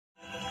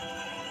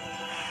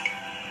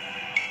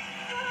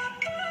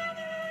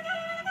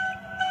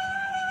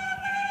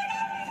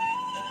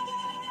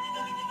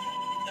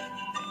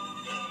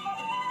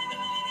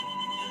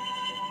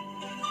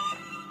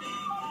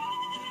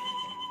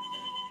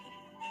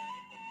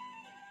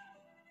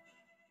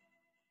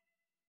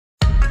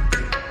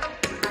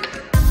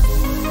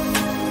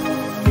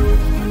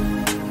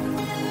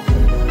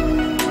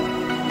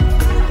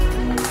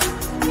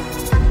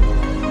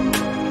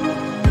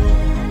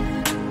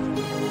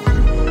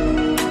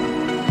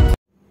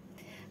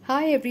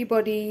Hi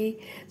everybody.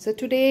 So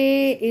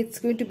today it's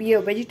going to be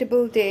a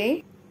vegetable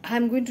day.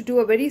 I'm going to do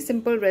a very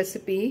simple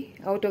recipe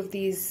out of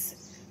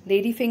these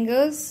lady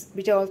fingers,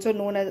 which are also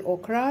known as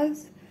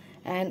okras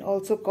and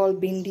also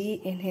called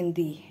Bhindi in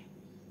Hindi.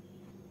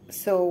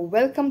 So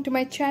welcome to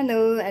my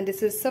channel, and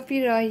this is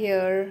Xafira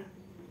here,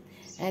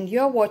 and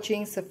you're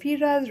watching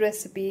Xafira's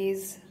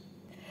recipes.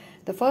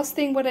 The first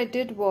thing what I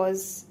did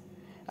was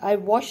I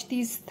washed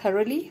these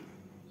thoroughly.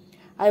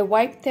 I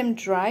wiped them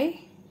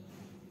dry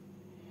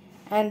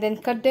and then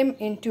cut them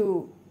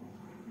into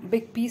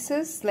big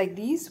pieces like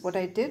these, what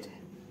I did,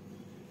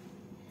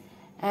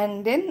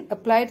 and then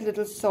applied a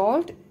little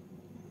salt,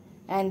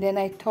 and then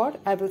I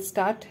thought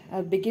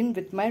I'll begin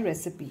with my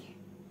recipe.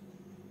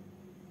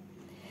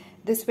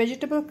 This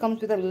vegetable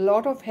comes with a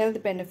lot of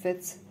health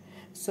benefits,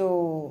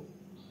 so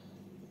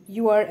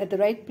you are at the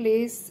right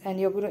place and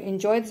you're going to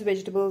enjoy this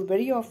vegetable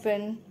very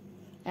often,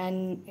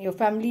 and your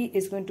family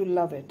is going to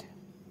love it.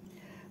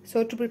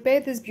 So to prepare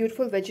this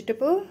beautiful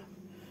vegetable,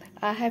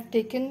 I have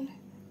taken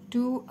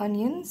 2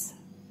 onions.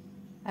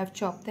 I've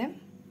chopped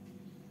them.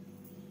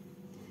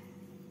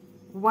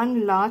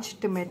 1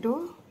 large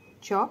tomato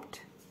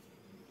chopped.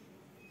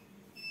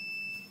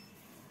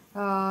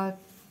 2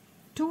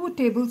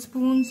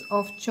 tablespoons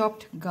of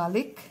chopped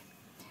garlic.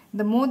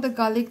 The more the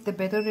garlic, the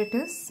better it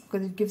is,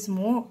 because it gives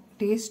more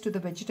taste to the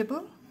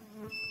vegetable.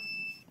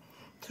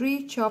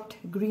 3 chopped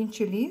green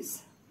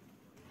chilies.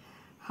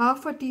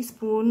 Half a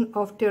teaspoon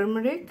of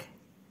turmeric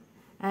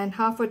and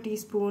half a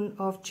teaspoon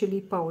of chili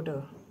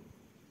powder.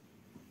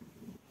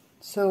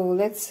 So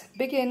let's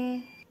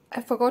begin.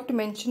 I forgot to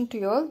mention to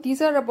you all,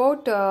 these are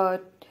about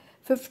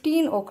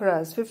 15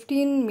 okras,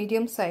 15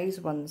 medium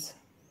sized ones.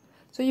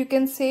 So you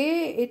can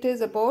say it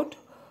is about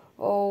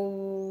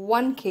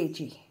 1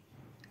 kg,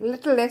 a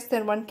little less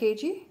than 1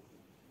 kg.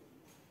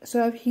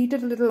 So I've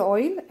heated a little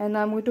oil and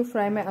I'm going to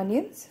fry my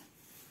onions.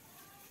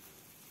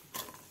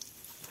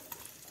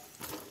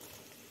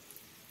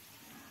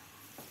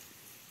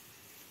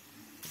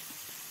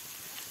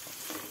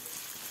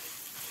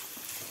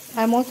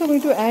 I'm also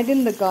going to add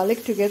in the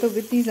garlic together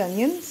with these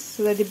onions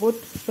so that they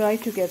both fry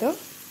together.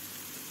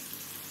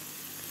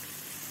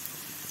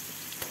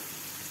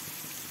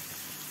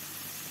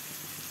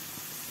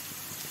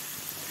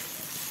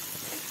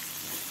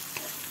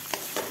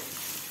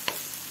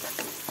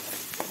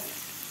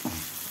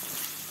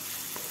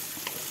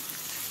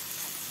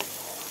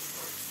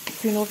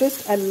 If you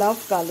noticed, I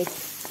love garlic.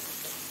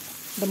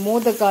 The more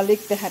the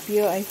garlic, the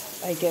happier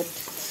I get.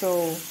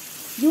 So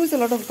use a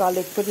lot of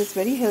garlic because it's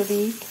very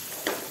healthy.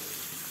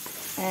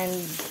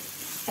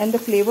 And the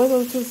flavor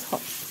also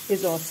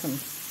is awesome.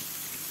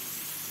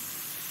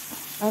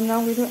 I'm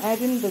now going to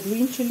add in the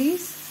green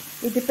chilies.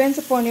 It depends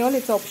upon you all,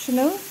 it's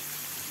optional.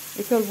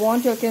 If you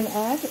want, you can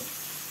add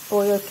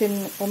or you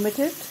can omit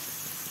it.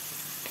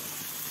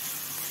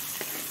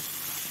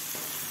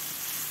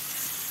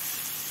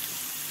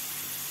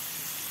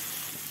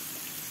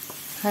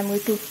 I'm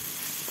going to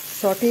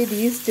saute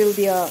these till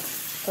they are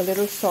a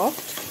little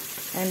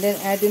soft and then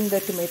add in the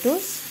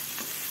tomatoes.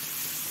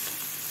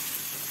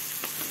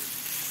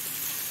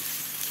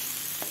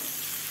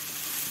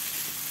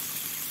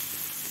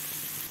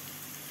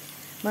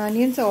 My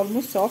onions are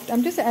almost soft.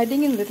 I'm just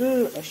adding in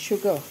little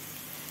sugar.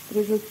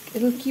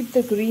 It'll keep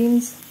the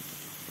greens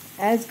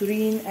as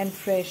green and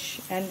fresh,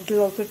 and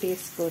it'll also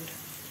taste good.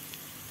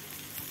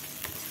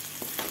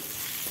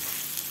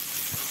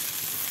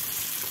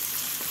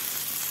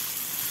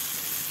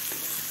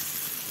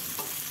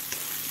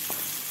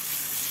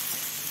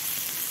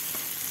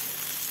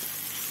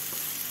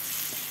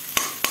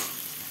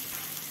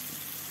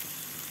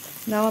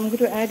 Now I'm going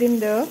to add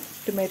in the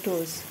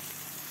tomatoes.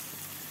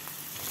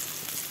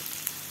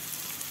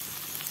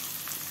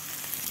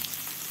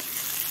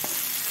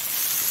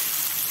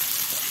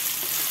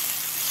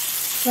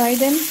 Fry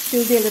them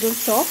till they're a little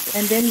soft,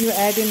 and then you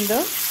add in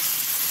the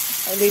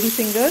lady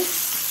fingers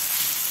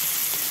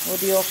or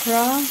the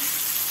okra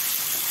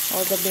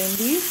or the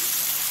bhendis.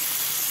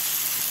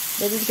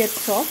 Let it get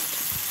soft.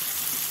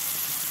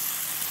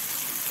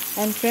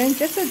 And friends,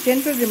 just a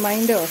gentle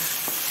reminder,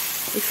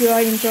 if you are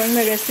enjoying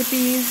my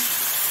recipes,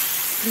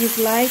 please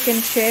like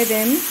and share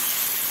them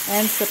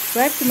and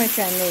subscribe to my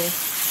channel.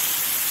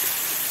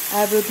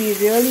 I will be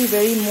really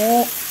very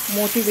more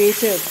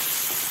motivated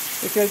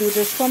if you'll do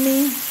this for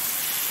me.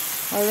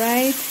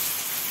 Alright,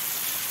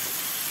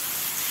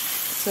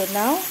 so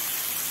now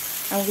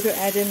I'm going to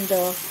add in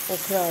the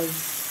okras.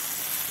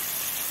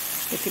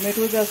 The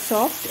tomatoes are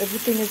soft,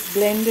 everything is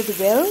blended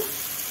well,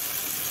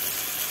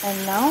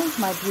 and now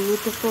my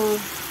beautiful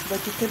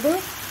vegetable.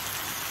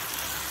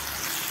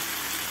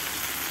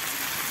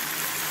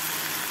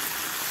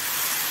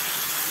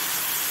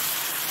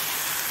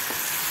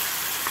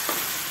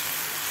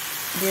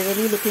 They're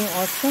really looking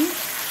awesome.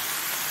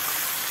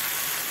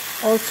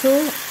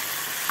 Also,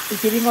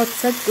 giving out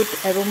such good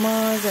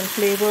aromas and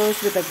flavors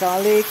with the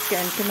garlic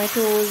and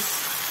tomatoes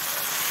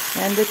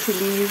and the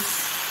chilies.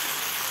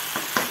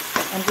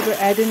 I'm going to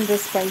add in the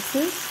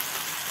spices,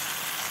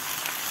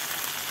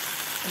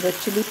 the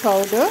chili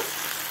powder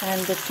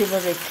and the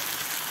turmeric.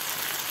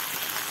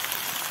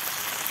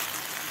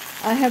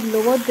 I have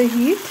lowered the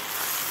heat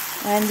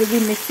and will be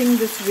mixing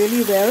this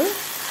really well.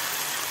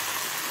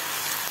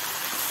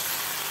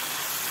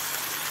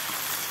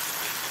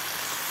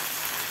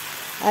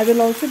 I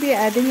will also be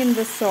adding in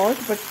the salt,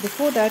 but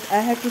before that I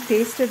have to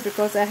taste it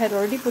because I had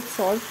already put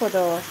salt for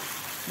the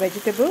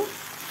vegetable.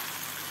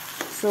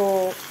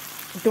 So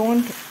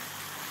don't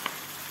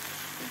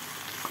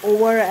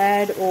over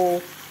add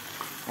or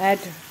add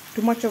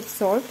too much of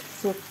salt.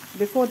 So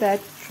before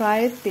that, try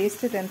it,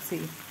 taste it and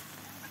see.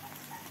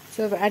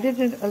 So I've added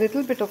in a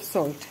little bit of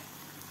salt.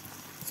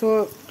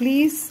 So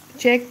please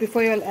check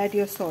before you'll add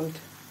your salt.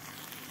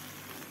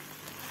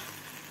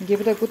 Give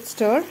it a good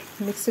stir,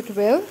 mix it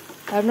well.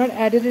 I have not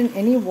added in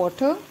any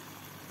water.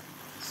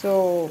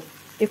 So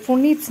if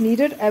only it's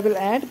needed, I will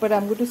add, but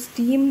I'm going to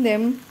steam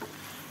them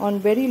on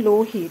very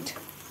low heat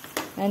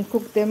and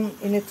cook them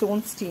in its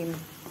own steam.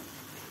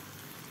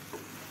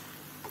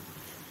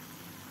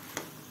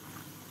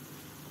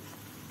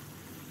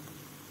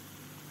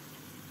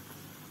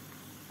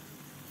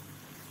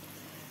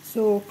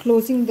 So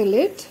closing the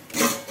lid,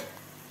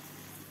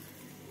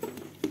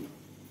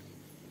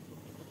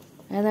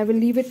 and I will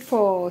leave it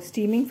for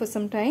steaming for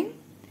some time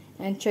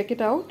and check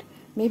it out.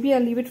 Maybe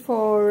I'll leave it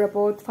for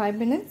about 5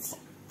 minutes.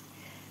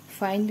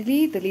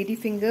 Finally, the lady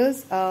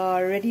fingers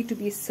are ready to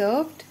be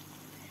served.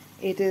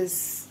 It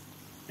is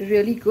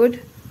really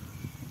good,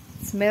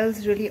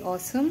 smells really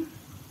awesome,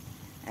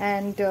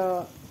 and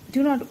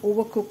do not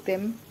overcook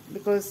them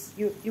because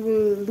you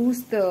will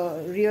lose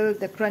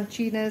the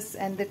crunchiness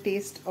and the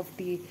taste of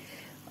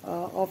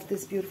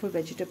this beautiful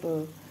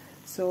vegetable.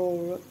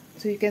 So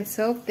you can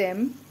serve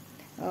them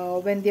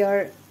when they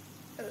are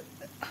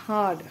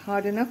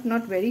hard enough,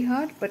 not very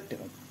hard, but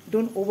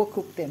don't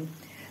overcook them.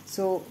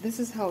 So this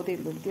is how they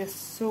look. They're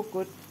so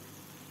good,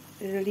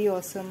 really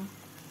awesome.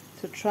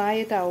 So try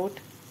it out.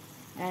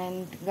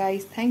 And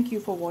guys, thank you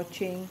for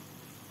watching.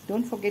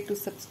 Don't forget to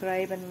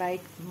subscribe and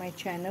like my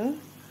channel,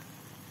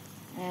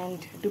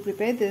 and do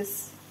prepare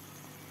this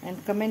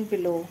and comment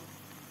below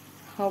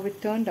how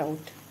it turned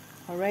out.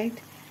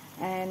 Alright,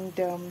 and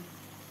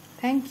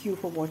thank you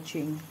for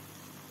watching,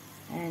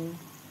 and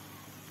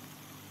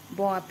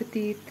bon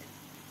appetit.